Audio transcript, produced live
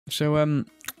So, hang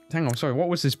on, sorry, what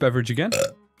was this beverage again?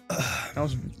 That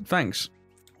was, thanks.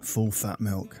 Full fat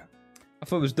milk. I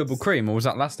thought it was double cream, or was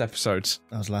that last episode's?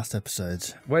 That was last episode.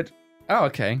 Where? Oh,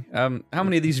 okay. How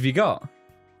many of these have you got?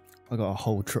 I got a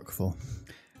whole truck full.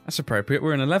 That's appropriate.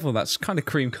 We're in a level that's kind of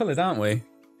cream coloured, aren't we?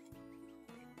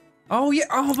 Oh, yeah.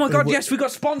 Oh, my God, yes, we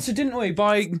got sponsored, didn't we,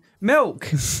 by milk.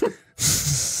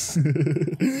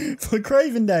 For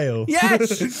Cravendale.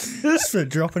 Yes! Just for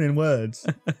dropping in words.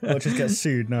 I'll just get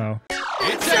sued now.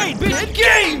 It's 8-bit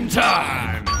game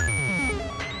time!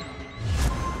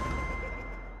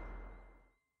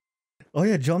 Oh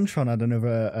yeah, JonTron had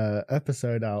another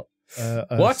episode out.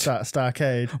 What?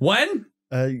 Starcade. When?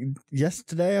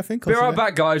 Yesterday, I think. Be right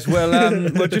back, guys. We'll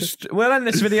end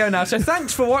this video now. So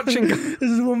thanks for watching. This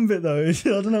is one bit though. I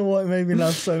don't know why it made me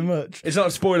laugh so much. It's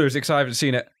not spoilers because I haven't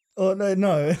seen it. Oh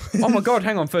no. Oh my God!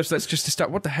 Hang on. First, let's just start.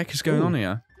 What the heck is going on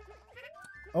here?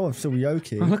 Oh, I'm still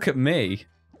Yoki. Oh, look at me.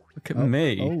 Look at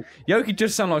me. Oh. Yoki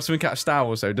just sounds like something out of Star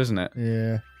Wars, though, doesn't it?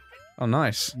 Yeah. Oh,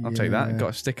 nice. I'll take that.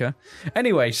 Got a sticker.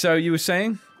 Anyway, so you were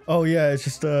saying? Oh yeah, it's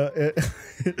just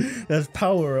there's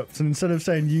power-ups, and instead of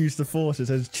saying use the force, it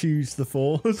says choose the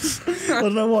force. I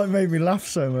don't know why it made me laugh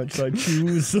so much, like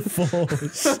choose the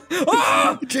force.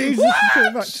 Oh! Jesus,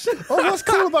 back. Oh, what's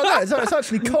cool about that is that it's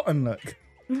actually cotton, look.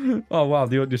 Oh wow,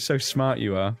 you're so smart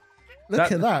you are.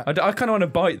 Look at that. I kind of want to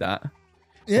bite that.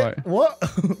 Yeah, right. what?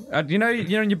 You know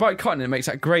when you bite cotton, it makes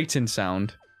that grating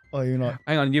sound. Oh, you're not.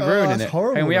 Hang on, you're ruining it.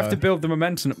 Horrible, and we have to build the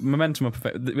momentum up of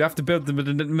it. We have to build the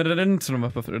momentum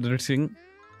up of it.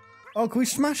 Oh, can we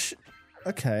smash?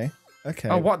 Okay.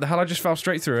 Oh, what the hell? I just fell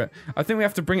straight through it. I think we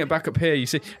have to bring it back up here, you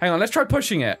see. Hang on, let's try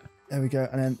pushing it. There we go,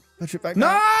 and then push it back No!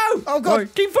 down. Oh, God. Oh,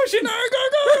 keep pushing. No, go.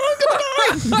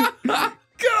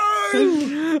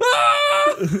 Go!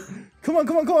 Ah! Come on.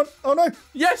 Oh, no.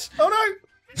 Yes. Oh, no.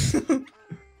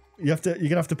 You're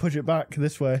gonna have to push it back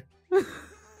this way.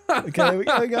 Okay, there we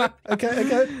go.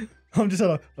 Okay. I'm just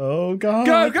like, oh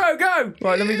God. Go!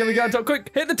 Right, let me go on top.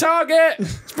 Quick, hit the target.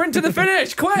 Sprint to the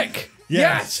finish, quick.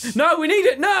 Yes. No, we need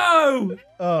it. No.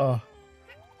 Oh.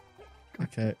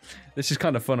 Okay. This is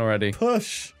kind of fun already.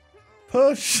 Push.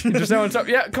 Just there on top.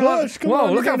 Yeah, come on.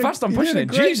 Whoa, look how fast I'm pushing it.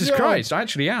 Jesus Christ, I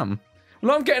actually am.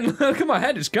 Well, I'm getting. Look at my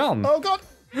head. It's gone. Oh God.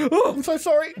 Oh, I'm so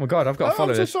sorry. Oh my God, I've got to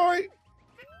follow this. I'm so sorry.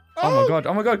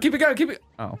 Oh my God. Keep it going. Keep it.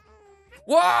 Oh.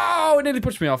 Whoa! It nearly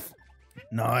pushed me off.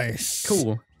 Nice.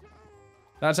 Cool.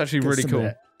 That's actually really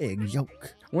cool. Egg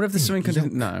yolk. What if there's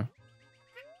something? No.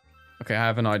 Okay, I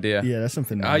have an idea. Yeah, there's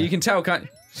something. You can tell, can't?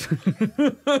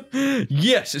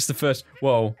 Yes, it's the first.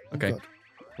 Whoa. Okay.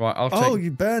 Right, I'll take. Oh, you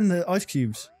burn the ice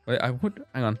cubes. Wait, I would.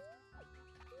 Hang on.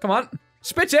 Come on.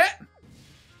 Spit it.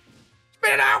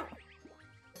 Spit it out.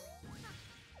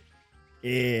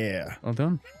 Yeah. Well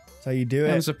done. That's how you do it.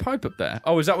 There's a pipe up there.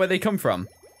 Oh, is that where they come from?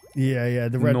 Yeah.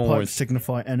 The red pipes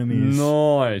signify enemies.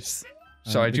 Nice.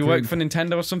 Sorry, do you work for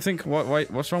Nintendo or something?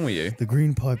 What's wrong with you? The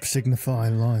green pipes signify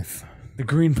life. The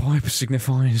green pipe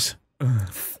signifies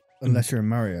Earth. Unless you're in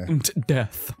Mario. And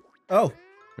death. Oh.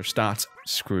 For start,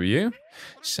 screw you.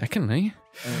 Secondly,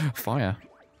 fire.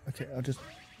 Okay, I'll just...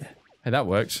 Hey, that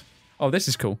works. Oh, this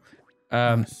is cool.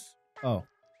 Nice. Oh.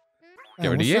 Get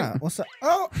rid of you. What's that?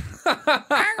 Oh!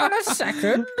 Hang on a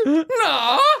second.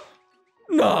 Nah.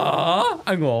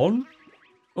 Hang on.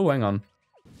 Oh, hang on.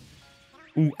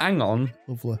 Ooh, hang on.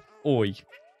 Lovely. Oi.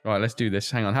 Right, let's do this.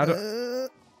 Hang on. How do...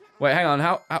 Wait, hang on.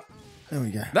 How... There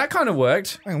we go. That kind of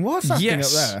worked. Hang on, what's that thing up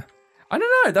there? I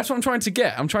don't know. That's what I'm trying to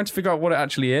get. I'm trying to figure out what it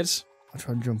actually is. I'll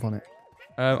try and jump on it.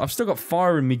 I've still got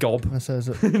fire in me gob. That says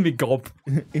it. In me gob.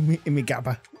 in me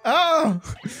gabba. Oh!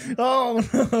 Oh,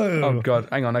 no! Oh, God.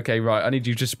 Hang on. Okay, right. I need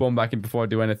you to spawn back in before I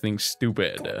do anything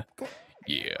stupid.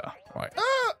 Yeah. Right.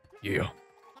 Yeah.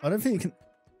 I don't think you can...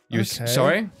 Okay.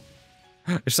 Sorry?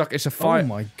 It's like, it's a fire... Oh,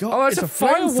 my God. Oh, it's a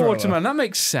fire watermelon. That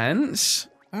makes sense.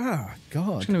 Ah, God.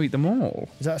 I'm just going to eat them all.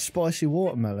 Is that a spicy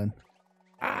watermelon?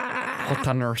 Hot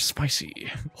and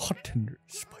spicy. Hot and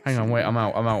spicy. Hang on, wait, I'm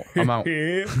out.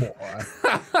 Yeah, boy.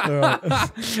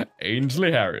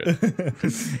 Ainsley Harriet.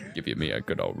 Give you me a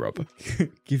good old rub.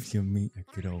 Gives your meat a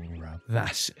good old rub.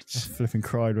 That's it. I flipping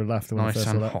cried with laughter when I Nice first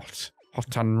and saw that. hot.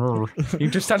 Hot and You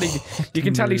just tell you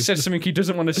can tell he says something he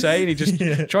doesn't want to say and he just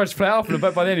tries to play off,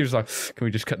 but by then he was like, can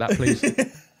we just cut that, please?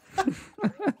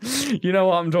 You know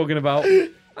what I'm talking about.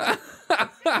 Can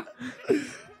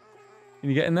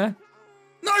you get in there?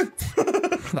 No!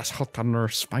 That's hot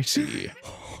and spicy.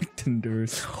 Hot and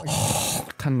spicy.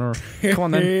 Hot and... Come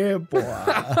on then. Yeah, boy.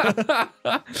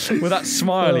 With that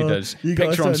smile he does. You guys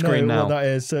Picture on don't screen know now. what that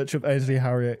is. Search up Ainsley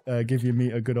Harriet. Give your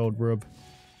meat a good old rub.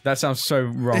 That sounds so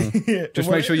wrong. Yeah, Just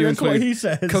make sure you that's what he include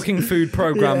says. cooking food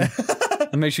program. Yeah.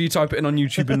 And make sure you type it in on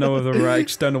YouTube and no other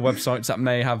external websites that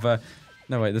may have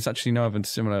no, wait, there's actually no other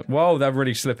similar. Whoa, they're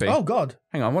really slippy. Oh, God.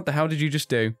 Hang on, what the hell did you just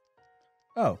do?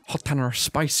 Oh. Hot and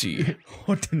spicy.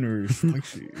 Hot and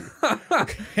spicy.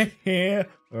 Okay.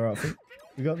 Alright, I think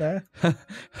we got there.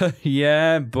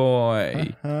 Yeah,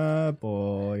 boy.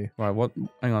 Boy. Right, what?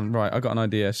 Hang on, right, I got an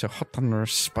idea. So, hot and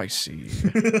spicy.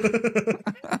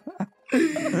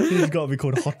 It's got to be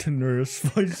called hot and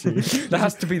spicy. There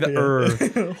has to be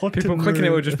the Hot People and clicking it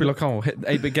will just be like, oh, hit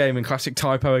 8-bit game and classic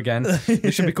typo again.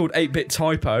 It should be called 8-bit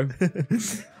typo.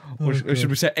 Or should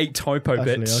we say 8 typo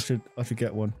bits? I should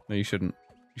get one. No, you shouldn't.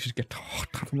 You should get hot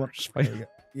and spicy. There we go.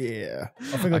 Yeah.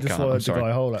 I think I just followed the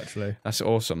guy hole, actually. That's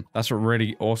awesome. That's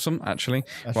really awesome, actually.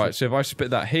 Right, so if I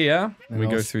spit that here, we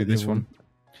go through this one.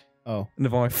 Oh. And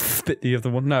if I spit the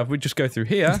other one, no, if we just go through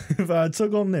here. If I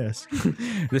took on this.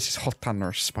 This is hot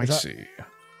and spicy.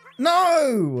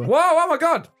 No! Whoa, oh my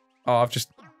god! Oh, I've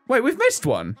just... Wait, we've missed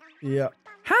one? Yeah.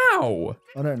 How?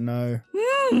 I don't know.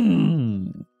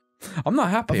 I'm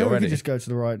not happy I think already. we can just go to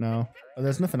the right now. Oh,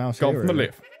 there's nothing else Go here. from the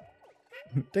left.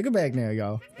 Take a bag now,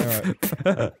 y'all.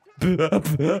 Alright.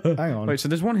 Hang on. Wait, so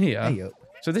there's one here. Hey,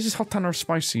 So this is hot and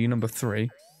spicy, number 3.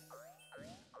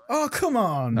 oh, come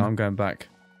on! No, I'm going back.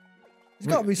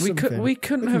 There's got to be something. We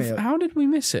couldn't have... How did we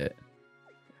miss it?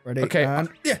 Ready? Okay, and...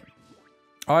 yeah!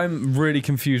 I'm really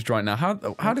confused right now. How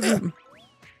did we...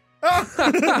 No!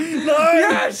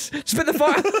 Yes! Spit the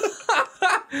fire!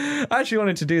 I actually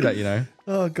wanted to do that, you know.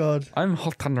 Oh, God. I'm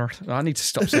hot under... I need to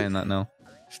stop saying that now.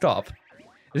 Stop.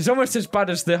 It's almost as bad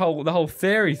as the whole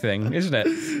theory thing, isn't it?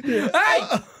 Yeah. Hey!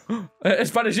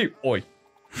 As bad as you. Oi.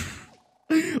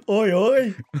 Oi,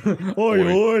 oi. Oi,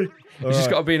 oi. You just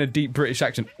got to be in a deep British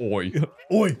accent. Oi.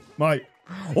 Oi, mate.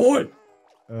 Oi.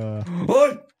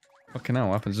 Oi. Fucking hell,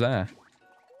 what happens there?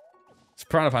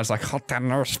 Soprano pan's like hot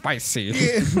and spicy.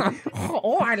 Yeah.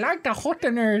 Oh, I like the hot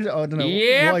and I don't know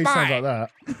yeah, why you sound like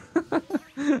that.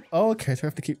 Oh, okay, so I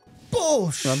have to keep...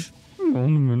 Bush!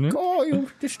 Oh, you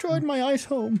destroyed my ice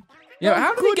home. Yeah,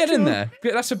 how did we get in there?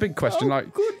 That's a big question.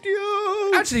 Like, could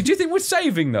you? Actually, do you think we're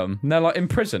saving them? And they're like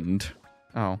imprisoned.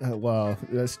 Oh. Well,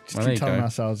 let's just keep telling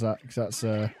ourselves that, because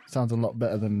that sounds a lot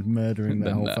better than murdering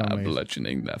their whole family.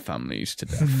 Bludgeoning their families to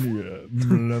death. Yeah,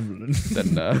 malevolent.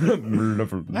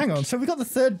 Malevolent. Hang on, so we got the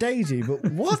third daisy, but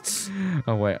what?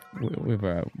 Oh, wait.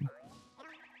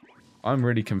 I'm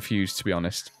really confused, to be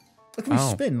honest. Look at me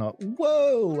spin, like,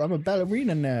 whoa, I'm a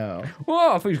ballerina now.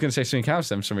 Whoa, I thought you were going to say something else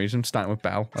then for some reason, starting with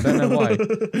bell. I don't know why.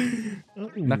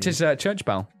 That is church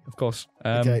bell, of course.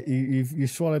 Okay, you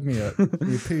swallowed me up. You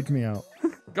pooed me out.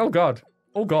 Oh god.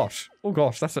 Oh gosh. Oh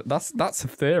gosh, that's a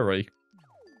theory.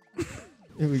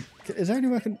 Is there any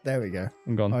way I can... There we go.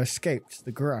 I'm gone. I escaped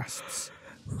the grasps.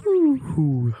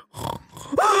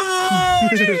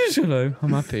 Hello,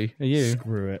 I'm happy. Are you?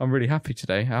 Screw it. I'm really happy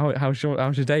today. How's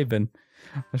your day been?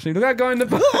 I see the guy going in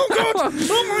the... Oh god!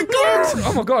 Oh my god!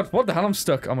 Oh my god, what the hell? I'm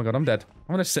stuck. Oh my god, I'm dead.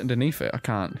 I'm gonna sit underneath it. I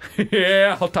can't.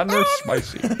 Yeah, hot and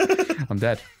spicy. I'm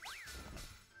dead.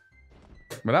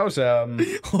 But that was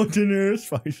hot and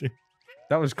spicy.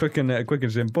 That was quick and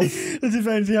simple. It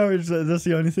depends how that's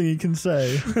the only thing you can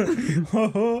say.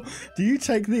 Do you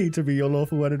take thee to be your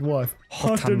lawful wedded wife?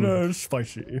 Hot and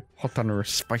spicy. Hot and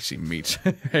spicy meat.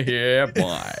 Yeah,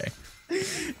 boy.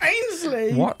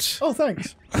 Ainsley! What? Oh,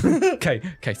 thanks. Okay,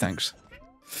 thanks.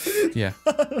 Yeah.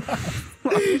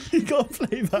 You got to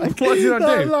play back. What did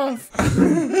I do? Laugh.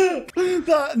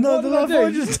 The laugh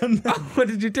I just done. What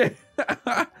did you do?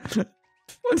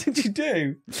 What did you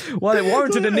do? Well, it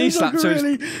warranted a knee slap, so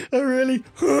a really...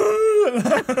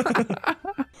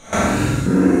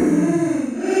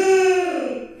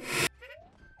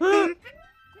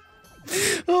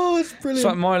 Oh, it's brilliant. It's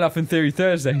like my laugh in Theory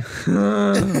Thursday.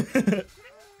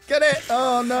 Get it?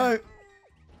 Oh, no.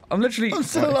 I'm literally... I'm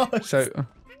still alive. So,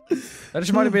 that just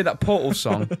reminded me of that Portal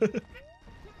song.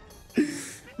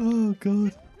 Oh,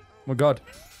 God. Oh, my God.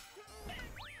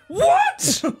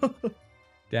 What?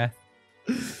 Death.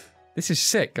 This is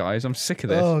sick, guys. I'm sick of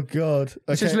this. Oh, God.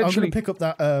 Okay, literally... I'm going to pick up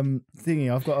that thingy.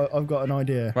 I've got an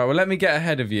idea. Right, well, let me get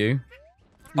ahead of you.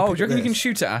 Oh, do you reckon you can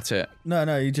shoot it at it?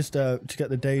 No, you just to get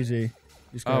the daisy.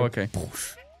 Just go, okay.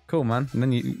 Poosh. Cool, man. And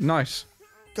then you... Nice.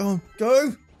 Go on.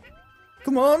 Go.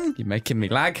 Come on. You're making me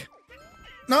lag.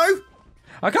 No.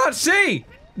 I can't see.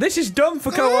 This is dumb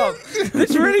for co-op.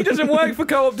 This really doesn't work for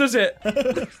co-op, does it?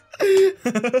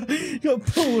 You got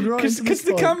pulled right into Because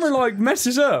the camera, like,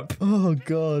 messes up. Oh,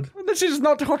 God. This is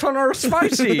not hot on or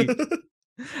spicy.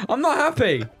 I'm not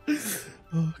happy.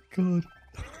 Oh, God.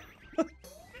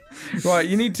 Right,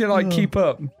 you need to, like, keep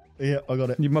up. Yeah, I got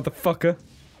it. You motherfucker.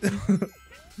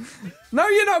 No,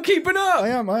 you're not keeping up. I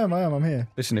am. I'm here.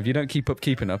 Listen, if you don't keep up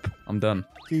keeping up, I'm done.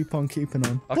 Keep on keeping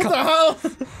on. I What the hell?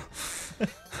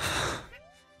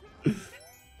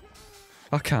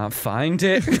 I can't find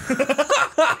it.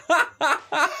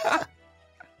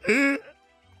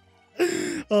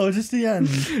 Oh, just the end.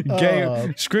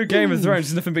 Screw Game of Thrones.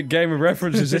 There's nothing but Game of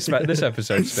references this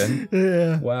episode's been.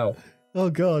 Yeah. Wow. Oh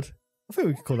God. I think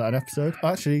we could call that an episode.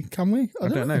 Actually, can we? I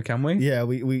don't know. Can we? Yeah,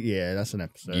 yeah, that's an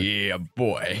episode. Yeah,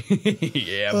 boy.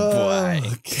 Yeah, boy.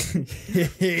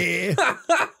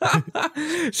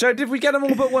 So, did we get them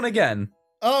all but one again?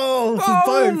 Oh, for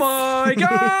both. My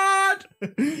God!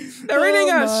 They're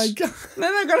eating us. God.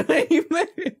 They're not gonna eat me.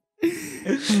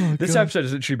 This episode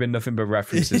has literally been nothing but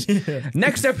references.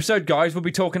 Next episode, guys, we'll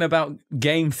be talking about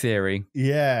game theory.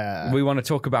 Yeah. We want to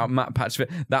talk about map patch.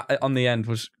 That on the end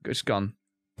was it's gone.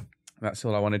 That's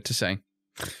all I wanted to say.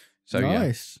 So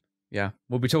nice. Yeah.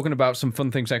 We'll be talking about some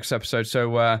fun things next episode.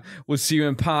 So we'll see you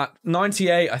in part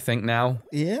 98, I think now.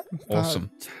 Yeah. Awesome.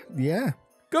 Yeah.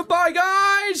 Goodbye,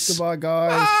 guys. Goodbye,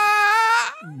 guys.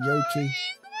 Ah! Yoshi.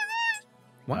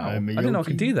 Wow. I didn't know I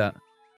could do that.